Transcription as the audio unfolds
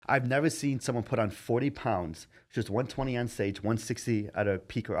I've never seen someone put on 40 pounds, just 120 on stage, 160 at a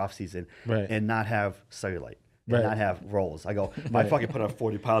peak or off season, and not have cellulite. And not have rolls. I go, if I fucking put on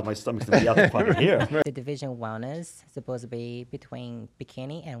 40 pounds, my stomach's gonna be out the front of here. The division wellness is supposed to be between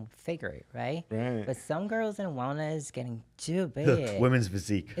bikini and figure, right? But some girls in wellness getting too big. Women's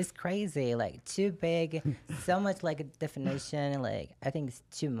physique. It's crazy, like too big, so much like a definition. Like I think it's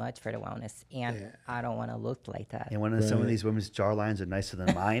too much for the wellness, and I don't want to look like that. And when some of these women's jawlines are nicer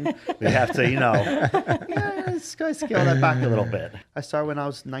than mine, we have to, let's go scale that back a little bit. I started when I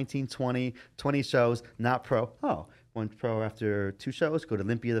was 19, 20 shows, not pro. Oh, went pro after 2 shows, go to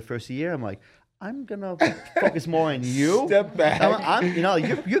Olympia the first year. I'm like, I'm going to focus more on you. Step back.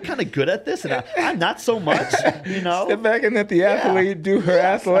 You're kind of good at this, and I'm not so much, Step back and let the athlete do her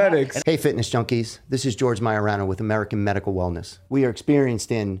athletics. Hey, fitness junkies. This is George Majorano with American Medical Wellness. We are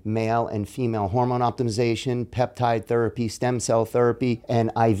experienced in male and female hormone optimization, peptide therapy, stem cell therapy,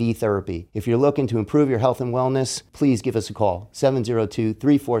 and IV therapy. If you're looking to improve your health and wellness, please give us a call,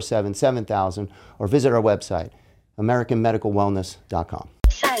 702-347-7000, or visit our website, AmericanMedicalWellness.com.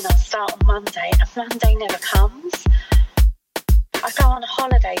 Saying I'll start on Monday, and Monday never comes. I go on a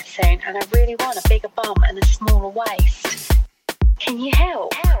holiday soon, and I really want a bigger bum and a smaller waist. Can you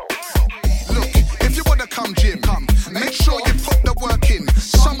help? Look, if you wanna come gym, make sure you put the work in.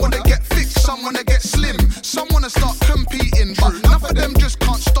 Some wanna get fit, some wanna get slim, some wanna start competing, but enough of them just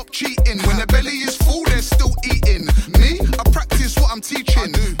can't stop cheating. When their belly is full, they're still eating. Me, I practice what I'm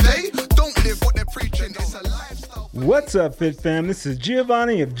teaching. They don't live what they're preaching. It's a lifestyle. What's up, Fit Fam? This is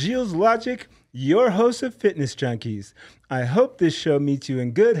Giovanni of Gio's Logic, your host of Fitness Junkies. I hope this show meets you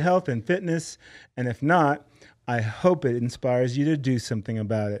in good health and fitness, and if not, I hope it inspires you to do something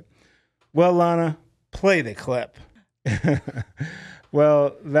about it. Well, Lana, play the clip.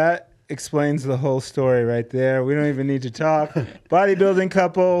 Well, that explains the whole story right there. We don't even need to talk. Bodybuilding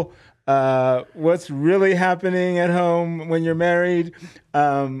couple, what's really happening at home when you're married.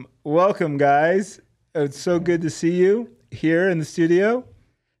 Welcome, guys. It's so good to see you here in the studio.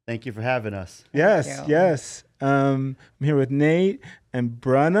 Thank you for having us. Yes. I'm here with Nate and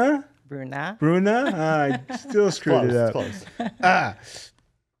Bruna. Bruna. I still screwed it up. Close.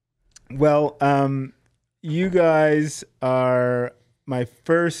 Well, you guys are my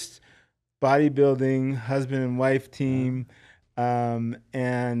first bodybuilding husband and wife team,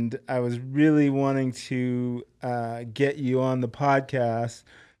 and I was really wanting to get you on the podcast.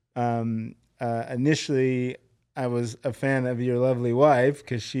 Initially, I was a fan of your lovely wife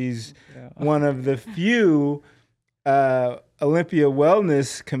because she's one of the few Olympia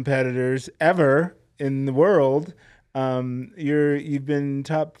wellness competitors ever in the world. You've been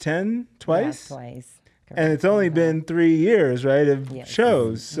top 10 twice? Yeah, twice. Correct. And it's only been 3 years, right, of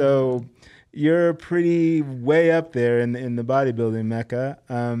shows. So you're pretty way up there in the bodybuilding mecca.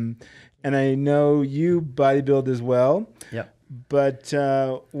 And I know you bodybuild as well. Yep. But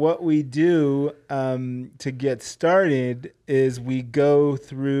what we do to get started is we go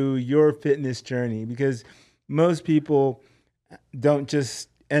through your fitness journey, because most people don't just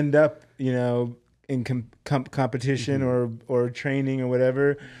end up, in competition or training or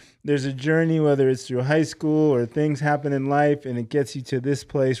whatever. There's a journey, whether it's through high school or things happen in life, and it gets you to this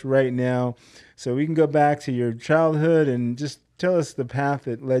place right now. So we can go back to your childhood and just tell us the path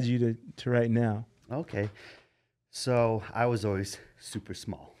that led you to right now. Okay. So I was always super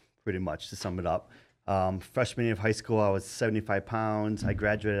small, pretty much, to sum it up. Freshman year of high school, I was 75 pounds. I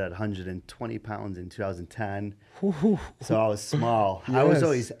graduated at 120 pounds in 2010. So I was small. Yes. I was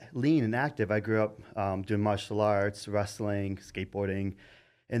always lean and active. I grew up doing martial arts, wrestling, skateboarding.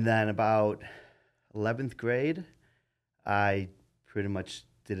 And then about 11th grade, I pretty much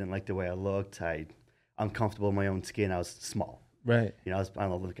didn't like the way I looked. I'm comfortable in my own skin. I was small. Right. I was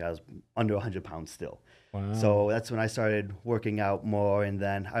under 100 pounds still. Wow. So that's when I started working out more, and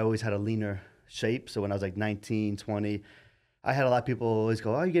then I always had a leaner shape. So when I was like 19, 20, I had a lot of people always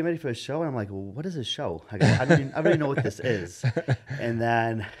go, "Oh, you getting ready for a show?" And I'm like, well, "What is a show?" I go, I don't even know what this is. And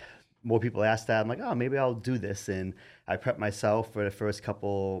then more people asked that. I'm like, "Oh, maybe I'll do this." And I prepped myself for the first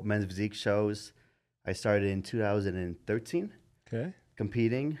couple men's physique shows. I started in 2013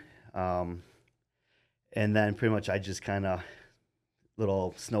 competing. And then pretty much I just kind of,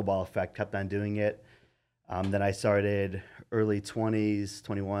 little snowball effect, kept on doing it. Then I started early 20s,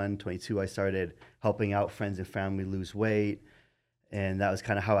 21, 22. I started helping out friends and family lose weight. And that was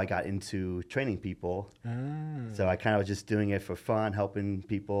kind of how I got into training people. So I kind of was just doing it for fun, helping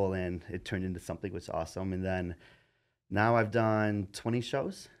people, and it turned into something which was awesome. And then now I've done 20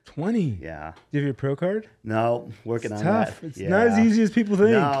 shows. 20? Yeah. Do you have your pro card? No, working on tough. that. It's not as easy as people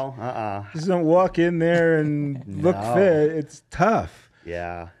think. No, Just don't walk in there and look fit. It's tough.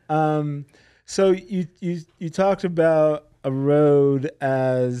 Yeah. So you talked about a road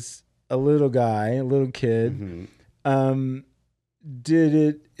as a little guy, a little kid. Mm-hmm.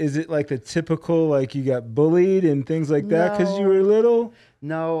 Is it like the typical, like you got bullied and things like that because you were little?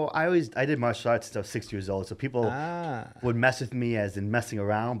 No, I did martial arts since I was 6 years old. So people would mess with me as in messing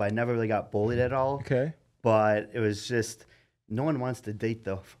around, but I never really got bullied at all. Okay. But it was just, no one wants to date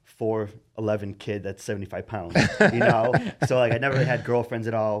the 4'11" kid that's 75 pounds, you know? So like I never really had girlfriends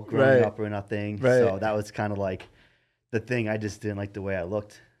at all growing up or nothing. Right. So that was kind of like the thing. I just didn't like the way I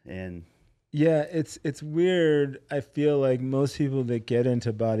looked. And yeah, it's weird. I feel like most people that get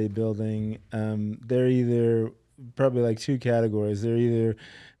into bodybuilding, they're either probably like two categories. They're either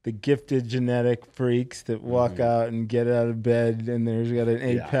the gifted genetic freaks that walk out and get out of bed and there's got an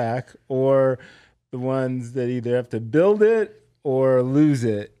 8-pack, or the ones that either have to build it or lose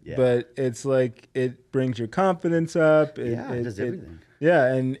it. Yeah. But it's like it brings your confidence up. It does everything.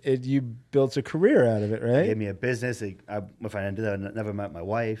 And you built a career out of it, right? It gave me a business. If I didn't do that, I never met my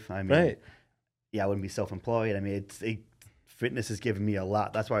wife. I mean, I wouldn't be self-employed. I mean, fitness has given me a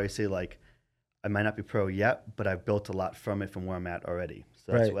lot. That's why I say, like, I might not be pro yet, but I've built a lot from it from where I'm at already.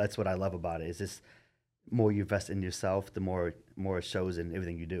 So that's what I love about it. Is just more you invest in yourself, the more it shows in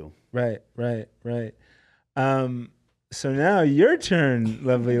everything you do. Right. So now your turn,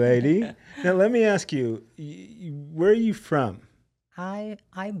 lovely lady. Now let me ask you, where are you from?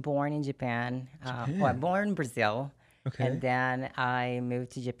 I'm born in Japan. I'm born in Brazil. Okay. And then I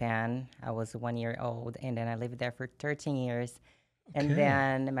moved to Japan. I was 1 year old, and then I lived there for 13 years. And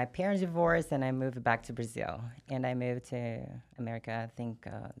then my parents divorced, and I moved back to Brazil. And I moved to America, I think,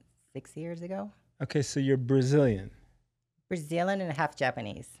 6 years ago. Okay, so you're Brazilian. Brazilian and half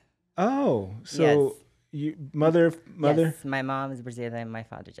Japanese. Oh, so you mother? Yes, my mom is Brazilian, my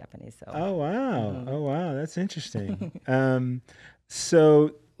father Japanese. So. Oh wow! Oh wow, that's interesting.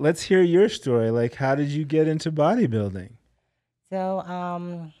 So let's hear your story. Like, how did you get into bodybuilding? So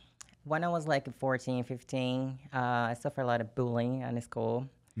when I was like 14, 15, I suffered a lot of bullying in school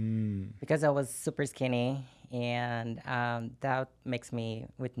because I was super skinny, and that makes me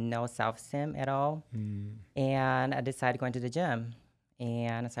with no self-esteem at all. And I decided going to the gym,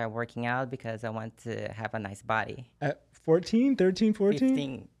 and I started working out because I want to have a nice body. At 14, 13, 14?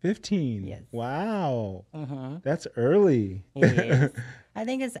 15. 15. Yes. Wow. That's early. It is. I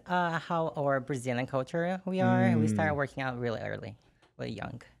think it's how our Brazilian culture we are. We started working out really early, really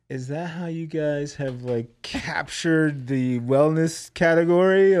young. Is that how you guys have like captured the wellness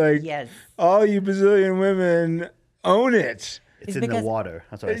category? Like, yes, all you Brazilian women own it. It's in the water.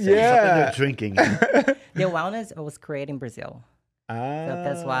 That's what I said. Yeah. Something they're drinking. The wellness was created in Brazil. So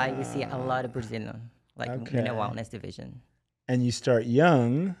that's why we see a lot of Brazilian in the wellness division. And you start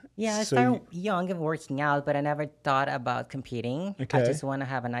young. Yeah, I started young and working out, but I never thought about competing. I just want to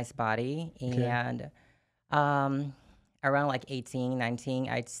have a nice body. And around like 18, 19,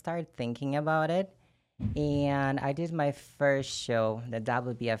 I started thinking about it. And I did my first show, the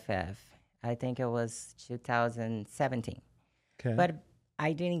WBFF. I think it was 2017. Okay. But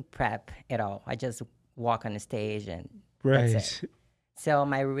I didn't prep at all. I just walk on the stage and that's it. So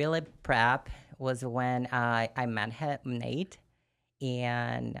my really prep was when I met Nate,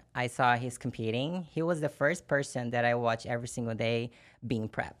 and I saw he's competing. He was the first person that I watched every single day being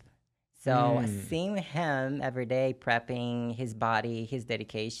prep. So seeing him every day prepping his body, his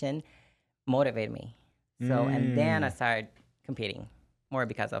dedication, motivated me. So and then I started competing more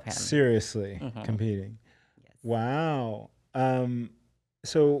because of him. Seriously, competing. Yes. Wow.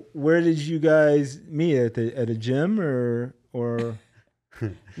 So where did you guys meet, at a gym or?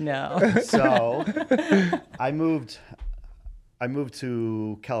 No. So I moved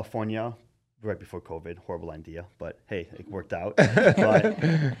to California right before COVID. Horrible idea, but hey, it worked out.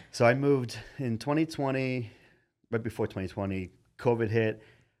 So I moved in 2020, right before 2020, COVID hit.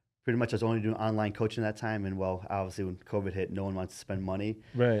 Pretty much I was only doing online coaching at that time. And obviously when COVID hit, no one wants to spend money.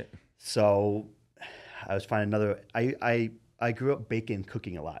 Right. So I was finding I grew up baking,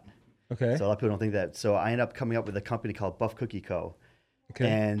 cooking a lot. Okay. So a lot of people don't think that. So I ended up coming up with a company called Buff Cookie Co. Okay.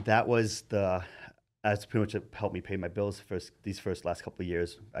 And that's pretty much what helped me pay my bills these last couple of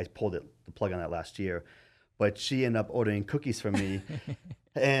years. I pulled the plug on that last year, but she ended up ordering cookies from me,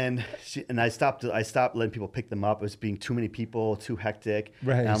 and I stopped letting people pick them up. It was being too many people, too hectic.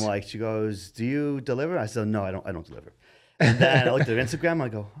 Right. And I'm like, she goes, "Do you deliver?" I said, "No, I don't deliver." And then I looked at her Instagram. I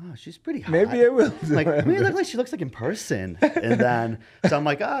go, "Oh, she's pretty hot. Maybe I will." Like, maybe it looks like she looks like in person. And then so I'm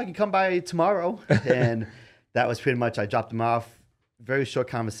like, I can come by tomorrow. And that was pretty much. I dropped them off. Very short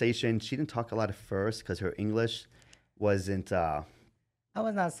conversation. She didn't talk a lot at first because her English wasn't I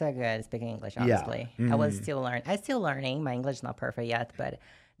was not so good at speaking English, Yeah. honestly. I was still learning. I still learning. My English is not perfect yet, but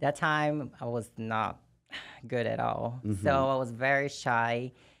that time I was not good at all. So I was very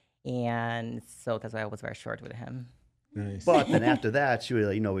shy, and so that's why I was very short with him. Nice. But then after that, she would,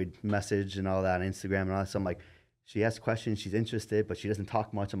 we'd message and all that on Instagram and all that. So I'm like, she asks questions, she's interested, but she doesn't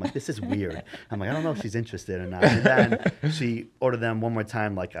talk much. I'm like, this is weird. I'm like, I don't know if she's interested or not. And then she ordered them one more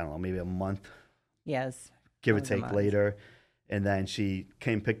time, like, I don't know, maybe a month, Yes. give or that was a take month. later. And then she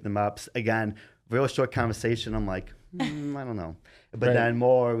came pick them up. Again, real short conversation. I'm like, I don't know. But Right. then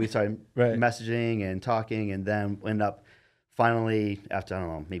more, we started Right. messaging and talking, and then end up finally, after, I don't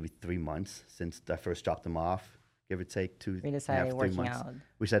know, maybe 3 months since I first dropped them off, give or take We 2.5, decided 3 working months. out.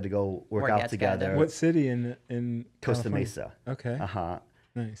 We decided to go work Work out out together. together. What city in Costa California? Mesa. Okay. Uh-huh.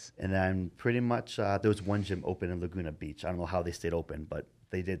 Nice. And then pretty much there was one gym open in Laguna Beach. I don't know how they stayed open, but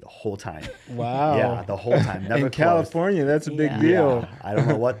they did the whole time. Wow. Yeah, the whole time. Never in closed. California, that's a big Yeah. deal. Yeah, I don't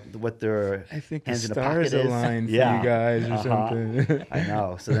know what their I think the hands in the stars pocket is. aligned for Yeah. you guys or Uh-huh. something. I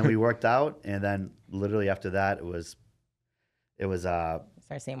know. So then we worked out, and then literally after that, it was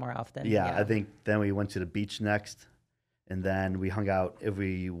Start seeing more often. yeah. I think then we went to the beach next, and then we hung out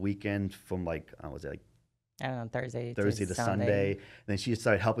every weekend from like was it like I don't know, Thursday to Sunday. And then she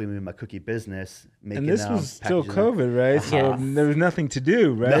started helping me with my cookie business, making And this them, was still packaging them. COVID, right? So Yes. there was nothing to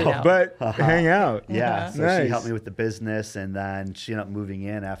do, right? No. But Uh-huh. hang out. Yeah, so Nice. she helped me with the business, and then she ended up moving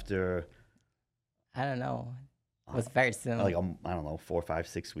in after I don't know. It was very soon. like I don't know 4, 5,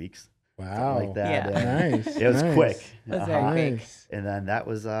 6 weeks, Wow. something like that. Yeah. And Nice. it was nice. quick. It was Uh-huh. very quick. Nice. And then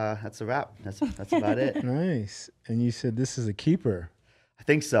that's a wrap. That's about it. Nice. And you said this is a keeper. I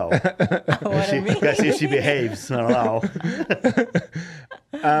think so. What She, I mean? gotta see if she behaves. I don't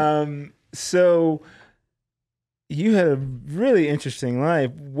know. So you had a really interesting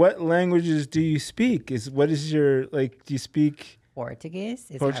life. What languages do you speak? Do you speak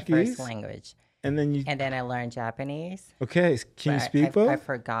Portuguese is Portuguese? my first language. and then you And then I learned Japanese. okay, can you But speak both? I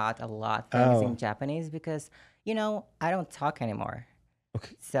forgot a lot of things Oh. in Japanese because, I don't talk anymore.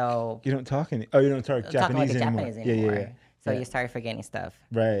 Okay. So You don't talk you don't talk talk Japanese like a anymore. Japanese anymore. Yeah. So Yeah. you start forgetting stuff.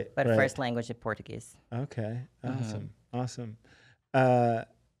 Right. But right. first language is Portuguese. Okay. Mm-hmm. Awesome.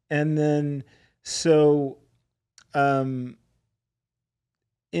 And then so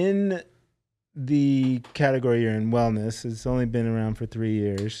in the category you're in, wellness, it's only been around for 3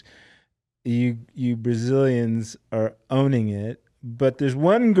 years. You Brazilians are owning it, but there's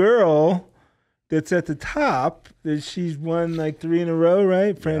one girl that's at the top that she's won like 3 in a row,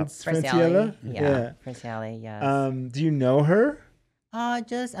 right? Franciella? Yeah. Franciella, yes. Do you know her?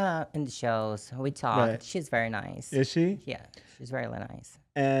 Just in the shows, we talk. Right. She's very nice. Is she? Yeah, she's very nice.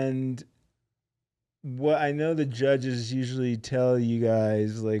 And what I know the judges usually tell you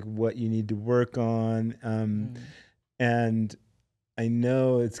guys like what you need to work on. And I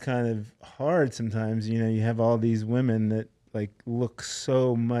know it's kind of hard sometimes, you have all these women that like look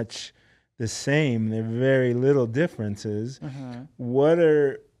so much the same. They're very little differences. What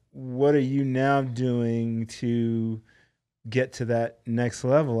are you now doing to get to that next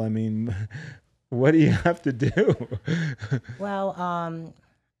level? I mean, what do you have to do? Well,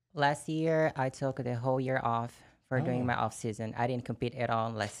 last year I took the whole year off for doing my off season. I didn't compete at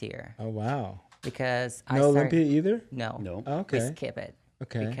all last year Oh, wow. because I No started. Olympia either? No, No. we Okay. skip it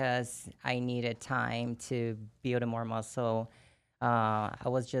Okay. because I needed time to build more muscle. I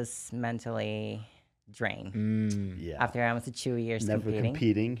was just mentally drained Yeah. after almost 2 years Never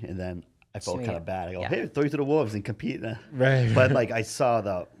competing, and then I felt Sweet. kind of bad. I go, Yeah. hey, throw you to the wolves and compete. Right. But like I saw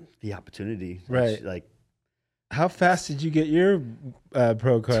the opportunity. Right. Like How fast did you get your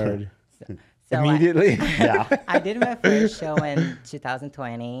pro card? So Immediately? yeah. I did my first show in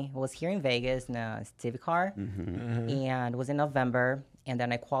 2020. It was here in Vegas in a Stevie car, and it was in November. And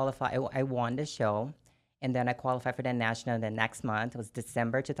then I qualified. I won the show, and then I qualified for the national the next month. It was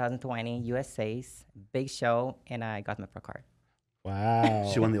December 2020, USA's big show, and I got my pro card. Wow.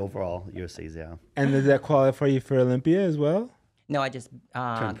 She won the overall USA's. Yeah. And did that qualify you for Olympia as well? No, I just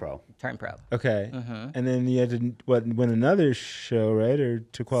Turned pro. Turned pro. Okay. And then you had to win another show, right? Or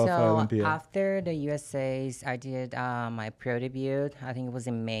to qualify So Olympia? after the USA's, I did my pro debut. I think it was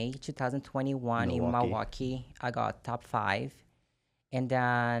in May 2021 in Milwaukee. Milwaukee. I got top 5. And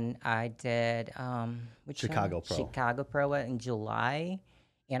then I did which Chicago one? Pro. Chicago Pro in July,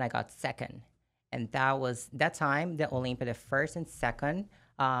 and I got second. And that was that time the Olympia, the first and second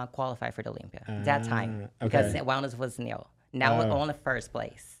qualified for the Olympia. That time because okay. wellness was nil. Now we're only first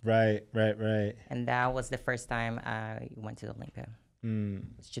place, Right. and that was the first time I went to the Olympia.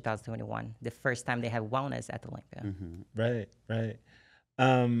 It's 2021, the first time they had wellness at the Olympia. Right.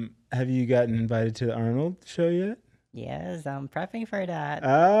 Have you gotten invited to the Arnold show yet? Yes, I'm prepping for that.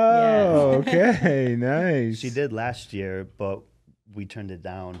 Oh, okay, nice. She did last year, but we turned it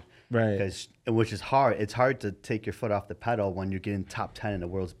down. Right. Which is hard. It's hard to take your foot off the pedal when you're getting top 10 in the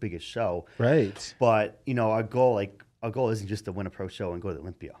world's biggest show. Right. But, our goal isn't just to win a pro show and go to the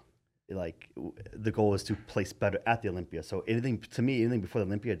Olympia. The goal is to place better at the Olympia. So anything before the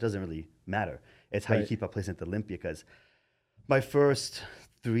Olympia, it doesn't really matter. It's how you keep up placing at the Olympia. Because my first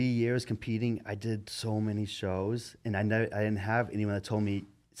 3 years competing, I did so many shows, and I didn't have anyone that told me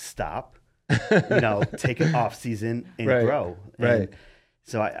stop, take an off season and grow. Right.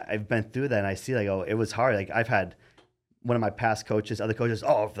 So I've been through that, and I see it was hard. I've had one of my past coaches, other coaches,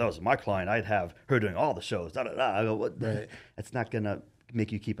 if that was my client, I'd have her doing all the shows. Da, da, da. I go, what? Right. It's not gonna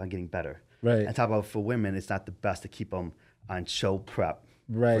make you keep on getting better. Right. And talk about for women, it's not the best to keep them on show prep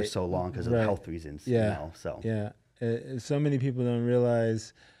Right. for so long because of health reasons. Yeah. Yeah. So many people don't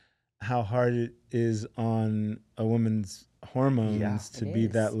realize how hard it is on a woman's hormones to be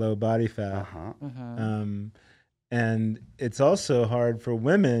that low body fat. And it's also hard for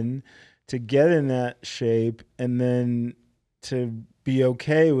women to get in that shape and then to be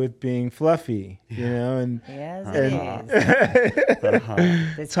okay with being fluffy, and yes, it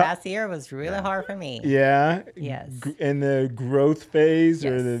is. This past year was really hard for me. Yeah. Yes. In the growth phase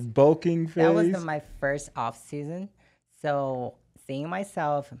or the bulking phase. That was my first off season, so seeing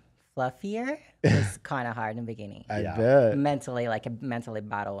myself fluffier was kind of hard in the beginning. I bet. Mentally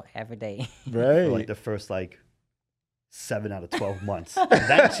battle every day. Right. For the first 7 out of 12 months.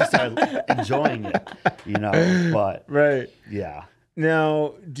 Then she started enjoying it, but right. Yeah.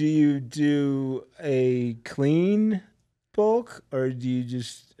 Now, do you do a clean bulk, or do you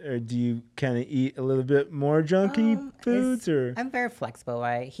kind of eat a little bit more junky foods, or? I'm very flexible.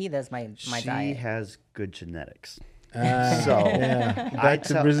 He does my diet. She has good genetics. Back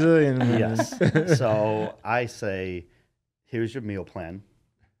to Brazilian women. Yes. So I say, here's your meal plan.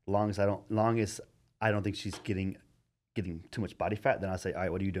 Long as I don't think she's getting too much body fat, then I'll say, all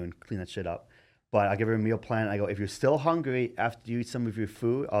right, what are you doing? Clean that shit up. But I'll give her a meal plan. I go, if you're still hungry after you eat some of your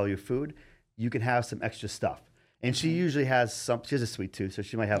food, you can have some extra stuff. And she usually has she has a sweet tooth, so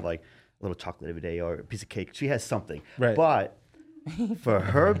she might have a little chocolate every day or a piece of cake. She has something. Right. But for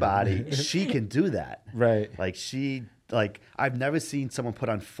her body, she can do that. Right. I've never seen someone put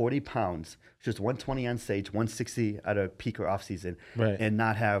on 40 pounds, just 120 on stage, 160 at a peak or off season, and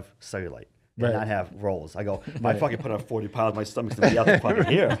not have cellulite. And not have rolls. I go, if I fucking put on 40 pounds, my stomach's gonna be out the fucking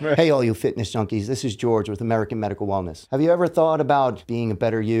here. Hey, all you fitness junkies, this is George with American Medical Wellness. Have you ever thought about being a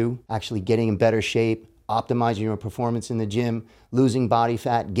better you, actually getting in better shape, optimizing your performance in the gym, losing body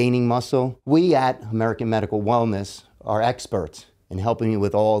fat, gaining muscle? We at American Medical Wellness are experts in helping you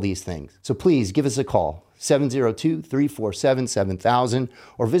with all these things. So please give us a call, 702-347-7000,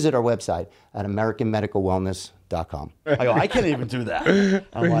 or visit our website at americanmedicalwellness.com. I go, I can't even do that.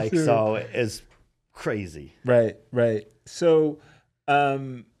 I'm so it's crazy. Right. So,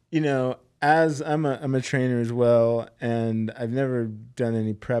 as I'm a trainer as well, and I've never done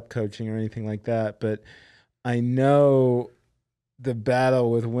any prep coaching or anything like that, but I know the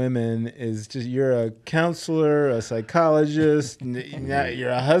battle with women is just, you're a counselor, a psychologist, you're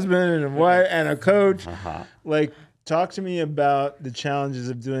a husband and a wife and a coach. Talk to me about the challenges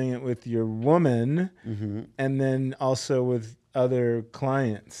of doing it with your woman, and then also with other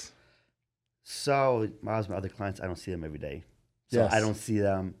clients. So my other clients, I don't see them every day. So I don't see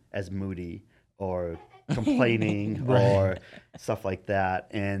them as moody or complaining or stuff like that.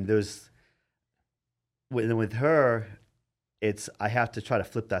 And with her, I have to try to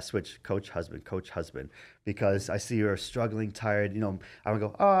flip that switch, coach, husband, because I see her struggling, tired. I would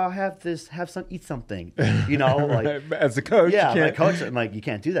go, have eat something. As a coach, yeah, my coach, I'm like, you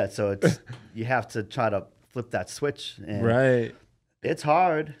can't do that. So you have to try to flip that switch. And it's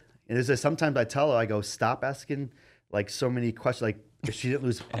hard. And sometimes I tell her, I go, stop asking so many questions. Like, if she didn't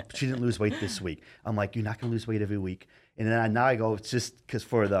lose weight this week. I'm like, you're not gonna lose weight every week. And then now I go, it's just because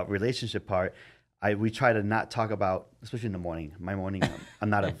for the relationship part, we try to not talk about, especially in the morning. My morning, I'm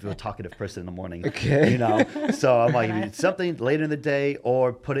not a real talkative person in the morning. Okay. So I'm like, if it's something later in the day,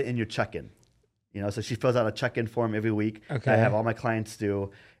 or put it in your check-in. So she fills out a check-in form every week. Okay. I have all my clients do,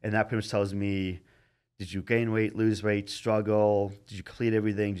 and that pretty much tells me, did you gain weight, lose weight, struggle? Did you complete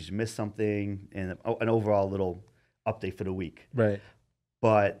everything? Did you miss something? And an overall little update for the week. Right.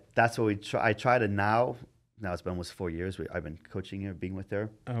 But that's what I try to now it's been almost 4 years. I've been coaching her, being with her.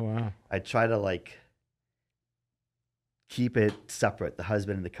 Oh, wow. I try to keep it separate, the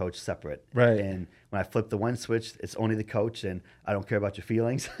husband and the coach separate. Right. And when I flip the one switch, it's only the coach, and I don't care about your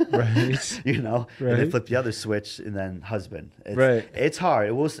feelings. Right. And then flip the other switch, and then husband. Right. It's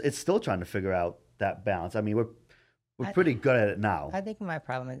hard. It's still trying to figure out that balance. I mean, We're pretty good at it now. I think my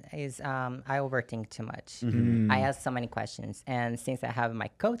problem is I overthink too much. Mm-hmm. I ask so many questions, and since I have my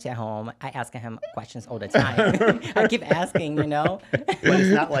coach at home, I ask him questions all the time. I keep asking, But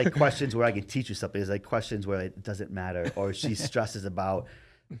it's not like questions where I can teach you something. It's like questions where it doesn't matter, or she stresses about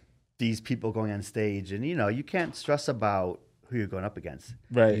these people going on stage, and you can't stress about who you're going up against.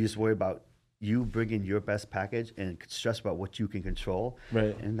 Right. You just worry about you bringing your best package and stress about what you can control.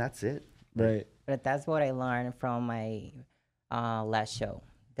 Right. And that's it. Right. But that's what I learned from my last show,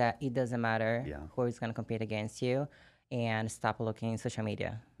 that it doesn't matter who is going to compete against you, and stop looking at social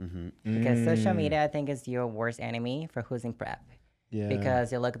media. Because social media, I think, is your worst enemy for who's in prep. Yeah.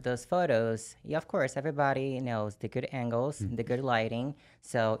 Because you look at those photos, of course, everybody knows the good angles, the good lighting,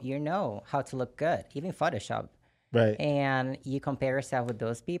 so you know how to look good, even Photoshop. Right. And you compare yourself with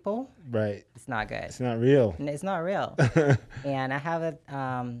those people, Right. it's not good. It's not real. It's not real. And I have it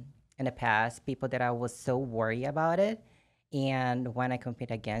in the past, people that I was so worried about it, and when I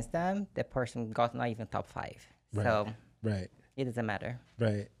compete against them, the person got not even top 5. Right. So Right. it doesn't matter.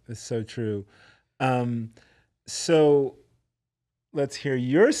 Right. That's so true. So let's hear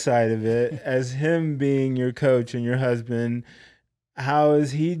your side of it as him being your coach and your husband. How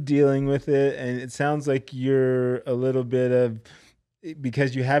is he dealing with it? And it sounds like you're a little bit of,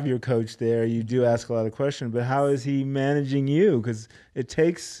 because you have your coach there, you do ask a lot of questions, but how is he managing you? Because it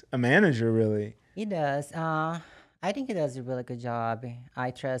takes a manager, really. He does. I think he does a really good job.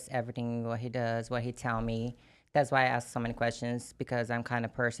 I trust everything what he does, what he tell me. That's why I ask so many questions, because I'm kind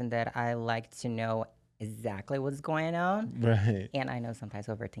of person that I like to know exactly what's going on. Right. And I know sometimes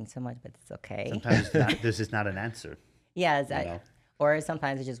I overthink so much, but it's okay. Sometimes there's just not an answer. Yes, or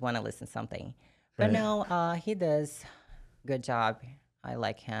sometimes I just want to listen to something. But Right. no, he does good job. I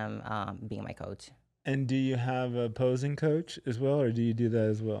like him being my coach. And do you have a posing coach as well, or do you do that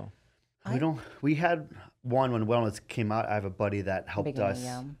as well? We had one when Wellness came out. I have a buddy that helped Beginning,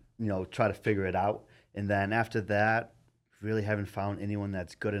 us, yeah. try to figure it out. And then after that, really haven't found anyone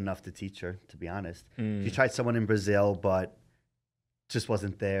that's good enough to teach her, to be honest. She tried someone in Brazil, but just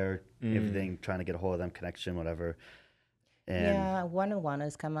wasn't there. Everything, trying to get a hold of them, connection, whatever. And Yeah, one-on-one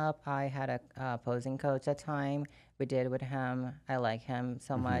has come up. I had a posing coach at time. We did with him. I like him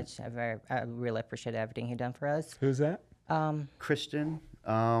so much. I really appreciate everything he done for us. Who's that? Christian,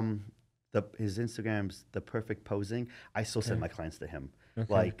 his Instagram's the perfect posing. I still send my clients to him.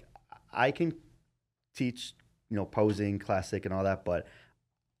 Okay. Like, I can teach, posing, classic, and all that, but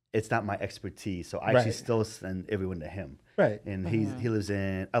it's not my expertise. So I actually still send everyone to him. Right. And he lives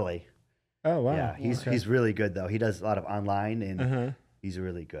in LA. Oh, wow. Yeah, he's really good though. He does a lot of online, and he's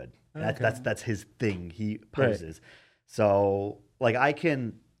really good. That's his thing. He poses. So like, I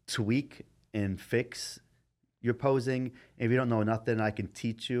can tweak and fix your posing. If you don't know nothing, I can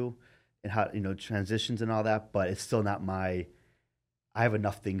teach you and how transitions and all that. But it's still not my. I have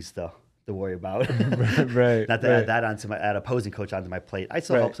enough things to worry about. Right. Not to add that add a posing coach onto my plate. I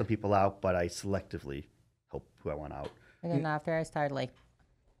still help some people out, but I selectively help who I want out. And then after I started like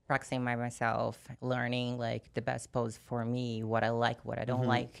practicing by myself, learning like the best pose for me, what I like, what I don't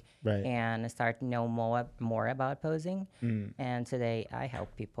like, Right. and I start to know more about posing. And today I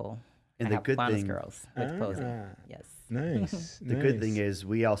help people. And I the help good bonus thing- girls with posing. Yes. Nice. The good thing is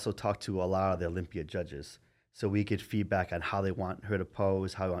we also talk to a lot of the Olympia judges. So we get feedback on how they want her to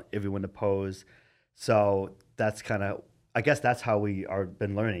pose, how they want everyone to pose. So that's kind of, I guess that's how we are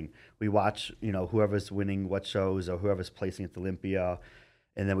been learning. We watch, whoever's winning what shows or whoever's placing at the Olympia.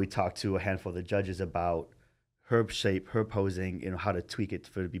 And then we talk to a handful of the judges about her shape, her posing, how to tweak it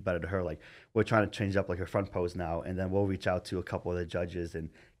for it to be better to her. Like, we're trying to change up like her front pose now. And then we'll reach out to a couple of the judges and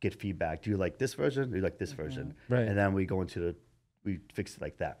get feedback. Do you like this version? Do you like this version? Right. And then we go into we fix it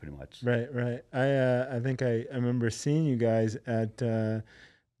like that pretty much. Right. I think I remember seeing you guys at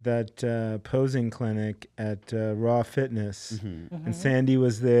that posing clinic at Raw Fitness, and Sandy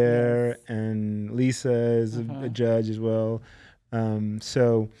was there, and Lisa is a judge as well.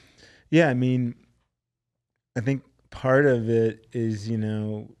 So, yeah, I mean, I think part of it is,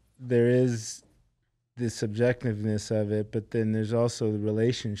 there is the subjectiveness of it, but then there's also the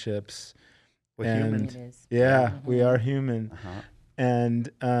relationships. We're humans. It is. Yeah, we are human. And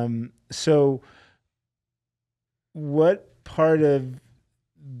so what part of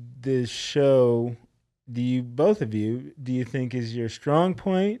the show both of you, do you think is your strong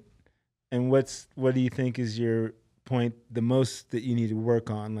point? And what do you think is your point the most that you need to work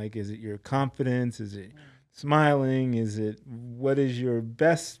on? Like, is it your confidence? Is it smiling? What is your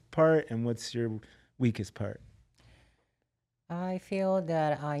best part and what's your weakest part? I feel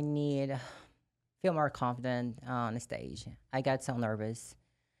that I feel more confident on the stage. I got so nervous.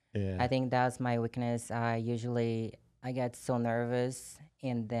 Yeah. I think that's my weakness. I usually I get so nervous,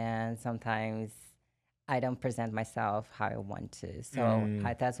 and then sometimes I don't present myself how I want to. So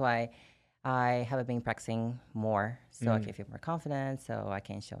that's why I have been practicing more, so I can feel more confident, so I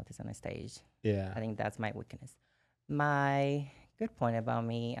can show this on the stage. Yeah. I think that's my weakness. My good point about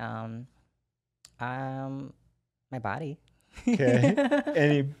me, my body. Okay.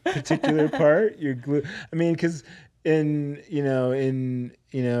 Any particular part? Your glute? I mean, because in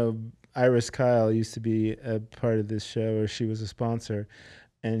Iris Kyle used to be a part of this show, or she was a sponsor,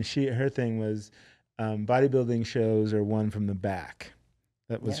 and her thing was bodybuilding shows are won from the back.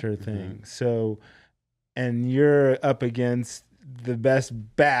 That was her thing. So, and you're up against the best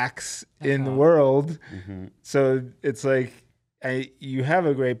backs in the world. So it's like, you have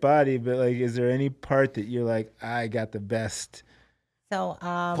a great body, but like, is there any part that you're like, I got the best So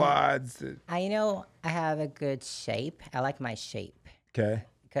quads? I know I have a good shape. I like my shape. Okay.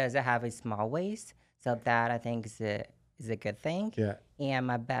 Because I have a small waist, so that I think is a good thing. Yeah. And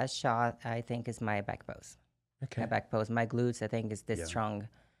my best shot, I think, is my back pose. Okay. My back pose, my glutes, I think, is the strong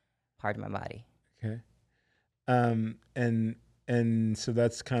part of my body. Okay. And so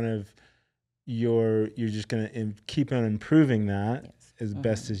that's kind of you're just gonna keep on improving that as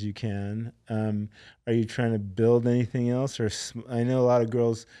best as you can. Are you trying to build anything else, or I know a lot of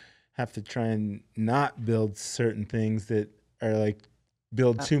girls have to try and not build certain things that are like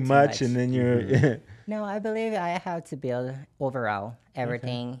build too much, and then you're. No, I believe I have to build overall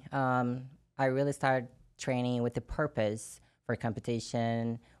everything. I really started training with the purpose for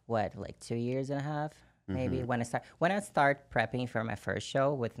competition. Like 2 years and a half, maybe when I start prepping for my first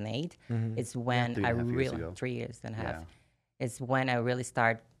show with Nate. It's when 3 years and a half. It's when I really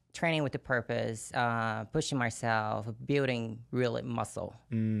start training with the purpose, pushing myself, building real muscle.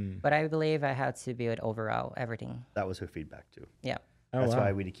 But I believe I had to build overall everything. That was her feedback too. Yeah. That's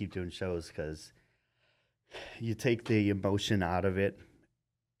why we keep doing shows, because you take the emotion out of it,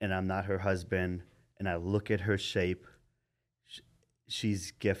 and I'm not her husband, and I look at her shape.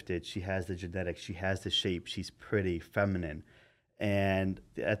 She's gifted. She has the genetics. She has the shape. She's pretty, feminine. And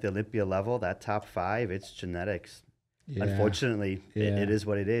at the Olympia level, that top 5, it's genetics. Yeah. Unfortunately, it is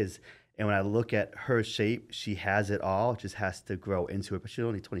what it is. And when I look at her shape, she has it all. It just has to grow into it. But she's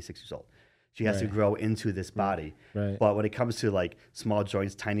only 26 years old. She has to grow into this body. Right. But when it comes to like small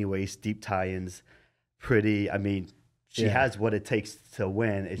joints, tiny waist, deep tie-ins, pretty, I mean, she has what it takes to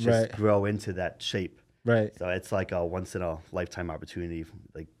win. It's just grow into that shape. Right. So it's like a once in a lifetime opportunity.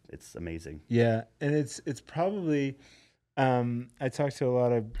 Like, it's amazing. Yeah. And it's probably, I talk to a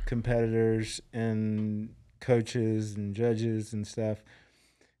lot of competitors and coaches and judges and stuff.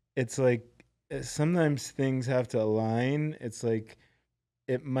 It's like sometimes things have to align. It's like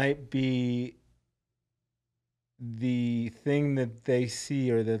it might be the thing that they see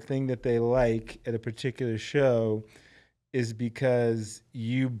or the thing that they like at a particular show is because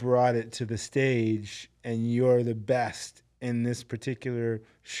you brought it to the stage and you're the best in this particular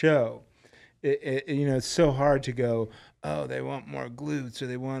show. It's so hard to go, oh, they want more glutes, or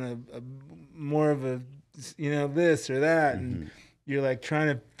they want a more of a, this or that. And you're like trying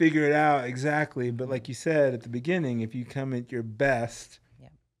to figure it out exactly. But like you said at the beginning, if you come at your best,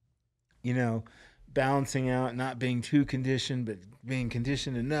 balancing out, not being too conditioned, but being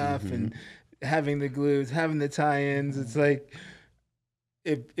conditioned enough, and having the glutes, having the tie-ins, it's like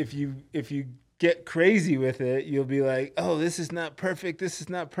if you get crazy with it, you'll be like, oh, this is not perfect,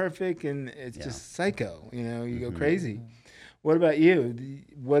 and it's just psycho. You go crazy. What about you?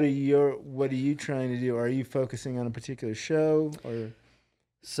 What are you trying to do? Are you focusing on a particular show, or?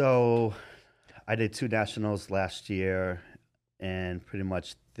 So, I did 2 nationals last year, and pretty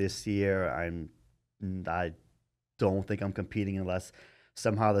much this year I don't think I'm competing unless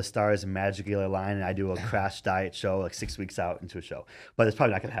somehow the stars magically align and I do a crash diet show like 6 weeks out into a show. But it's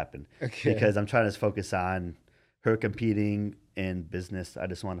probably not going to happen because I'm trying to focus on her competing in business. I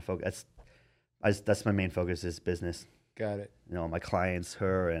just want to focus. That's my main focus is business. Got it. My clients,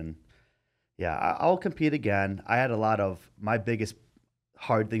 her, and I'll compete again. I had my biggest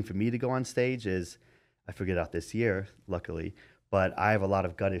hard thing for me to go on stage is I figured out this year, luckily, but I have a lot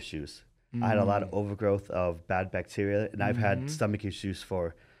of gut issues. I had a lot of overgrowth of bad bacteria, and I've had stomach issues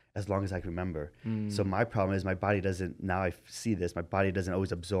for as long as I can remember. So my problem is my body doesn't, now I see this, my body doesn't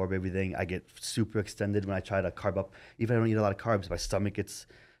always absorb everything. I get super extended when I try to carb up. Even if I don't eat a lot of carbs, my stomach gets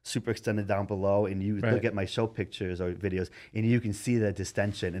super extended down below, and you look at my show pictures or videos, and you can see the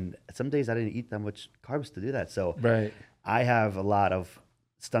distension. And some days I didn't eat that much carbs to do that. So I have a lot of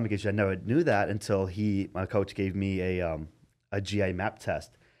stomach issues. I never knew that until my coach gave me a GI map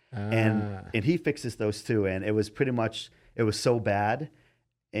test. And he fixes those too. And it was it was so bad.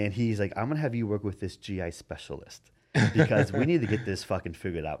 And he's like, I'm going to have you work with this GI specialist. because we need to get this fucking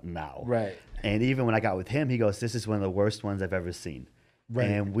figured out now. Right. And even when I got with him, he goes, this is one of the worst ones I've ever seen. Right.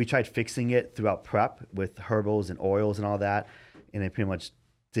 And we tried fixing it throughout prep with herbals and oils and all that, and it pretty much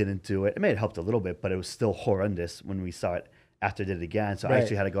didn't do it. It may have helped a little bit, but it was still horrendous when we saw it after I did it again. So I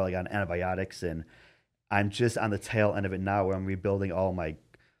actually had to go on antibiotics, and I'm just on the tail end of it now where I'm rebuilding all my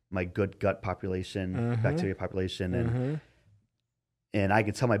good gut population, bacteria population, and I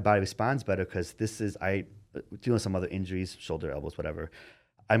can tell my body responds better because I dealing with some other injuries, shoulder, elbows, whatever.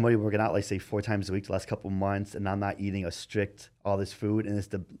 I'm only working out, like, say, 4 times a week the last couple of months, and I'm not eating a strict all this food, and it's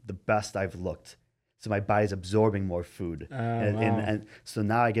the best I've looked. So my body's absorbing more food. And so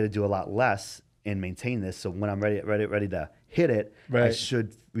now I get to do a lot less and maintain this. So when I'm ready to hit it, I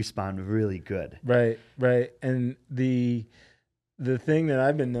should respond really good. Right. And the thing that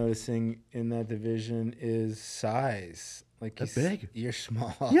I've been noticing in that division is size. Like, they're big. You're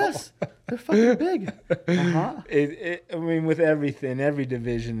small. Yes, they're fucking big. I mean, with everything, every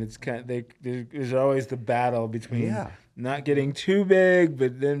division, it's there's always the battle between not getting too big,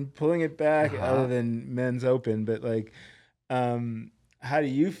 but then pulling it back. Other than men's open, but like, how do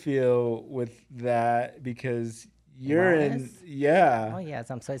you feel with that? Because you're Wellness? Oh yes,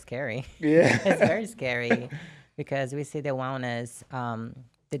 I'm so scary. Yeah, it's very scary because we see the wellness.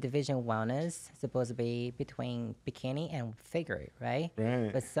 The division wellness is supposed to be between bikini and figure, right?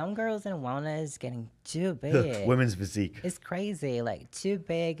 Right. But some girls in wellness getting too big. Women's physique. It's crazy, like too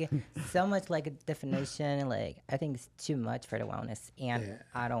big, so much like a definition. Like I think it's too much for the wellness, and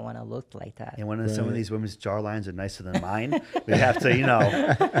I don't want to look like that. And when some of these women's jawlines are nicer than mine, we have to,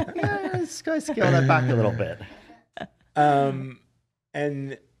 let's go scale that back a little bit.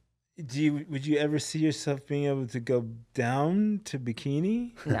 And would you ever see yourself being able to go down to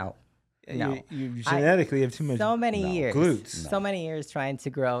bikini? No. You genetically have too much. So many years. Glutes. So many years trying to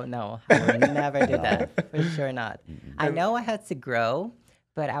grow. No, I would never do that. For sure not. I know I had to grow,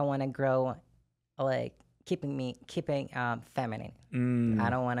 but I want to grow like keeping feminine. I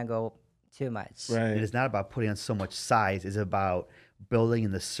don't want to go too much. Right. It is not about putting on so much size. It's about building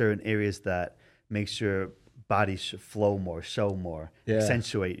in the certain areas that makes your body should flow more, show more,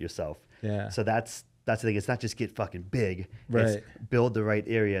 accentuate yourself. Yeah. So that's the thing. It's not just get fucking big. Right. It's build the right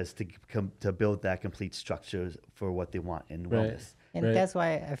areas to build that complete structure for what they want in wellness. And that's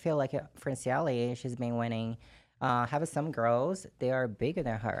why I feel like Franciale, she's been winning. Have some girls, they are bigger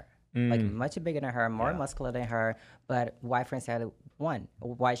than her, like much bigger than her, more muscular than her. But why Franciale won?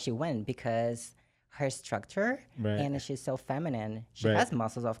 Why she won? Because her structure and she's so feminine. She has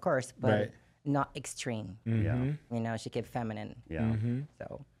muscles, of course, but not extreme. Yeah. She kept feminine. Yeah.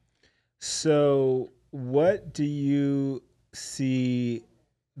 So what do you see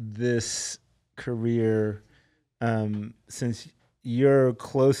this career, since you're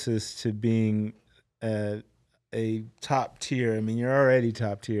closest to being a top tier? I mean, you're already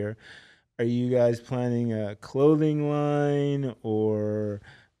top tier. Are you guys planning a clothing line, or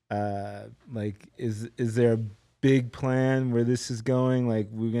is there a big plan where this is going? Like,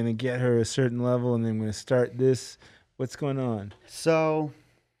 we're going to get her a certain level and then we're going to start this. What's going on? So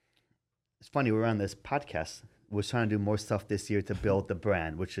it's funny, we're on this podcast. We're trying to do more stuff this year to build the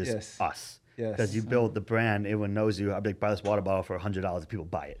brand, which is us. Because you build the brand, everyone knows you. I'd be like, buy this water bottle for $100 and people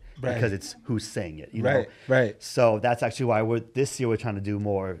buy it because it's who's saying it. You know? Right. So that's actually why this year we're trying to do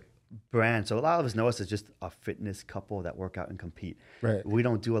more brand. So a lot of us know us as just a fitness couple that work out and compete. Right. We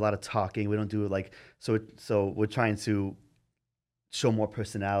don't do a lot of talking. We don't do so we're trying to show more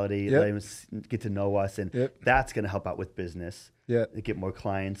personality, let them get to know us, and that's going to help out with business. Get more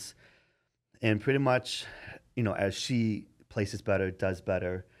clients, and pretty much, as she places better, does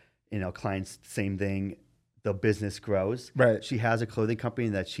better, clients, same thing. The business grows. Right. She has a clothing company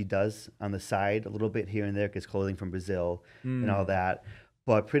that she does on the side a little bit here and there, gets clothing from Brazil and all that.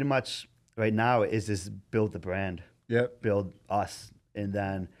 But pretty much right now is just build the brand, build us. And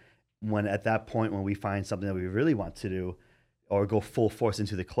then at that point, when we find something that we really want to do or go full force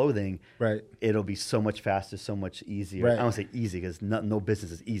into the clothing, it'll be so much faster, so much easier. I don't say easy because no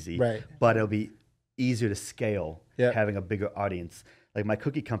business is easy, but it'll be easier to scale having a bigger audience. Like my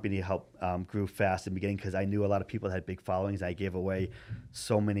cookie company grew fast in the beginning because I knew a lot of people that had big followings. I gave away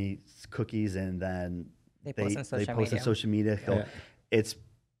so many cookies, and then they post on social media. So it's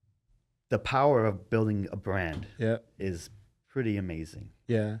the power of building a brand is pretty amazing.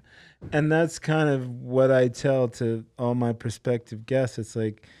 Yeah. And that's kind of what I tell to all my prospective guests. It's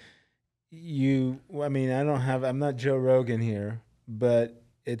like I'm not Joe Rogan here, but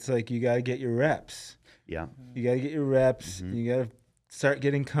it's like you got to get your reps. Yeah. You got to get your reps. Mm-hmm. You got to start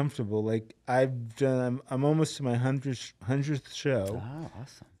getting comfortable. Like I'm almost to my 100th show. Oh,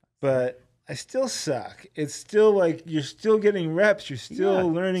 awesome. But I still suck. It's still like you're still getting reps. You're still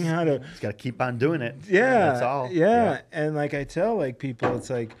learning how to. Just got to keep on doing it. Yeah, that's all. Yeah, and like I tell like people, it's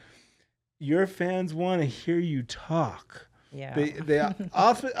like your fans want to hear you talk. Yeah. They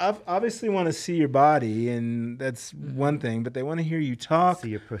often obviously want to see your body, and that's one thing. But they want to hear you talk, see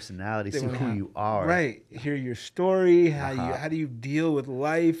your personality, see who you are. Right. Hear your story. How do you deal with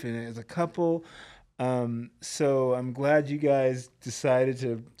life and as a couple. So I'm glad you guys decided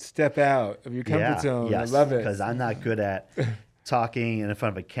to step out of your comfort zone. Yes, I love it because I'm not good at talking in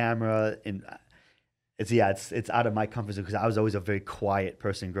front of a camera, and it's out of my comfort zone because I was always a very quiet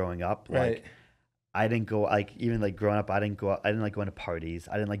person growing up. Right. Like I didn't go even growing up. I didn't like going to parties.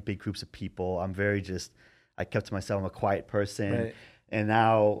 I didn't like big groups of people. I'm very I kept to myself. I'm a quiet person, Right. and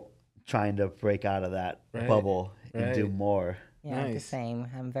now trying to break out of that bubble and do more. Yeah, I'm the same.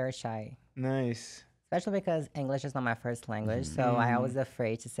 I'm very shy. Nice. Especially because English is not my first language, so I was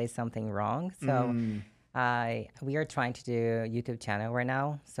afraid to say something wrong. So we are trying to do a YouTube channel right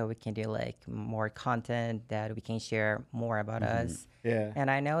now, so we can do like more content that we can share more about us. Yeah. And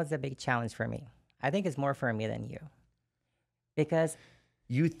I know it's a big challenge for me. I think it's more for me than you, because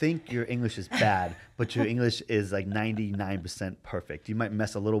you think your English is bad, but your English is like 99% perfect. You might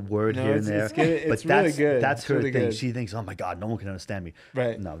mess a little word here and there, it's but really good. That's her really thing. Good. She thinks, "Oh my God, no one can understand me."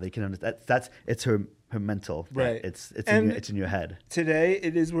 Right? No, they can understand. It's her mental. Right. It's in your head. Today,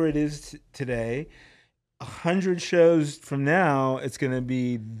 it is where it is today. 100 shows from now, it's going to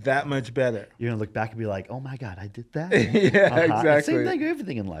be that much better. You're going to look back and be like, "Oh my God, I did that." Exactly. Same thing,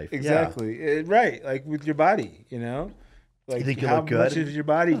 everything in life. Exactly. Right. Like with your body, Like you think you how look good? much has your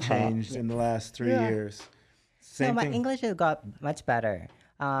body changed in the last 3 years? Same my thing. English has got much better.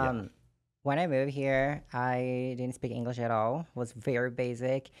 When I moved here, I didn't speak English at all. It was very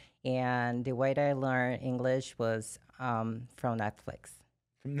basic. And the way that I learned English was from Netflix.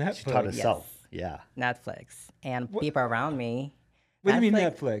 From Netflix. She taught herself. Yeah. Netflix. And people around me. What do you mean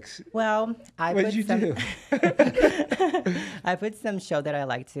Netflix? Well, what did you do? I put some show that I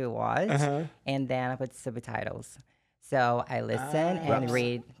like to watch, and then I put subtitles. So I listen and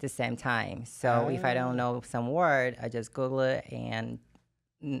read at the same time. So if I don't know some word, I just Google it and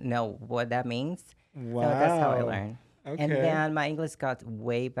know what that means. Wow. So that's how I learn. Okay. And then my English got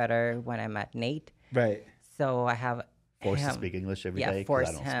way better when I met Nate. Right. So I have Forced him, to speak English every day. Yeah,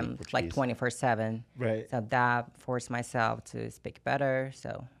 forced him like 24/7. Right. So that forced myself to speak better.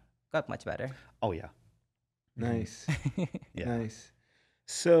 So got much better. Oh yeah. Nice. Yeah. Nice.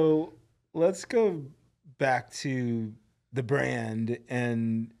 So let's go back to the brand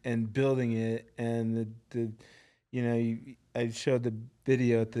and building it, and I showed the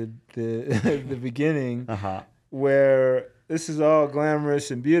video at the the beginning where this is all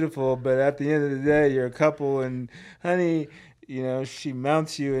glamorous and beautiful, but at the end of the day, you're a couple, and honey, she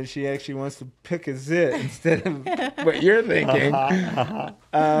mounts you and she actually wants to pick a zit instead of what you're thinking.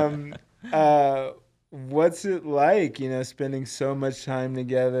 What's it like, spending so much time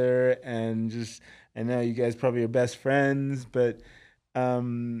together, and just, I know you guys probably are best friends, but,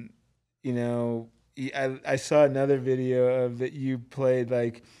 I saw another video of that you played,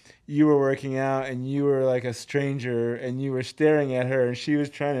 like, you were working out and you were like a stranger and you were staring at her and she was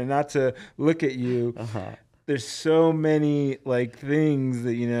trying not to look at you. There's so many like things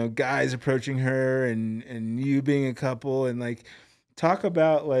that, guys approaching her and you being a couple, and like, talk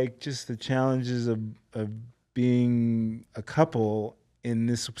about like just the challenges of being a couple in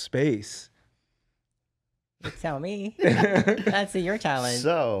this space. You tell me. That's your challenge.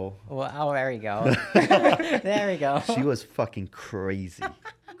 So. Well, there you go. There we go. She was fucking crazy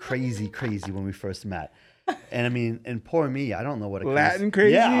when we first met. And I mean, and poor me, I don't know what it Latin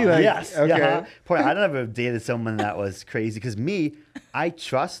crazy? Yeah, yes. Okay. Yeah. Poor, I never dated someone that was crazy, because me, I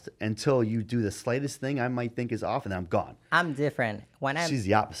trust until you do the slightest thing I might think is off, and then I'm gone. I'm different. She's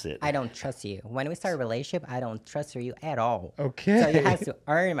the opposite. I don't trust you. When we start a relationship, I don't trust you at all. Okay. So you have to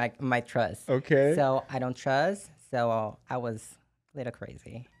earn my trust. Okay. So I don't trust. So I was a little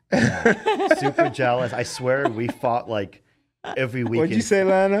crazy. Yeah. Super jealous. I swear we fought like every weekend. What'd you say,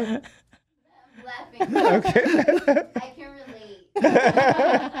 Lana? I'm laughing. Okay. I can relate.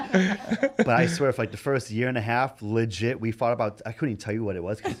 But I swear, for like the first year and a half, legit, we fought about, I couldn't even tell you what it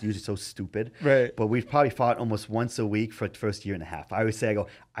was because it's usually so stupid. Right. But we probably fought almost once a week for the first year and a half. I always say,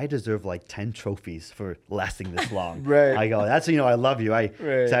 I deserve like 10 trophies for lasting this long. Right. I go, that's, I love you. Right.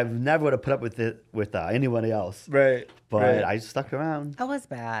 So I've never would have put up with it with anyone else. Right. But right. I stuck around. I was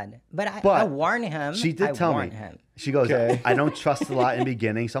bad. But I warned him. She did tell me. Him. She goes, Okay. I don't trust a lot in the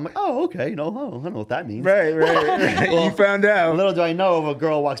beginning. So I'm like, oh, okay. I don't know what that means. Right. Well, You found out. Little do I know, if a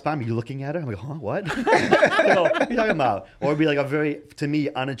girl walks by me, you looking at her? I'm like, huh, what? I go, what are you talking about? Or it'd be like a very, to me,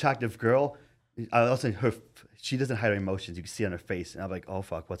 unattractive girl. Also, she doesn't hide her emotions. You can see it on her face. And I'm like, oh,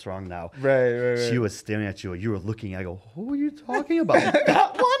 fuck, what's wrong now? Right. She was staring at you. You were looking. I go, who are you talking about?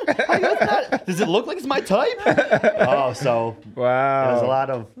 That one? I go, does it look like it's my type? Oh, so Wow. it was a lot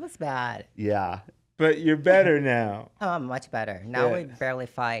of, It was bad. yeah. But you're better now. Oh, much better. Now Yeah. we barely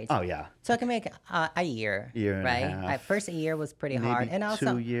fight. Oh, yeah. So I can make a year. Year and a right? half. First year was pretty Maybe hard, and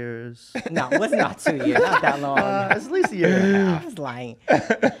also 2 years. no, it was not 2 years, not that long. It's at least a year and a I half. was lying.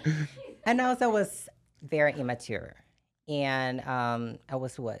 And also was very immature, and I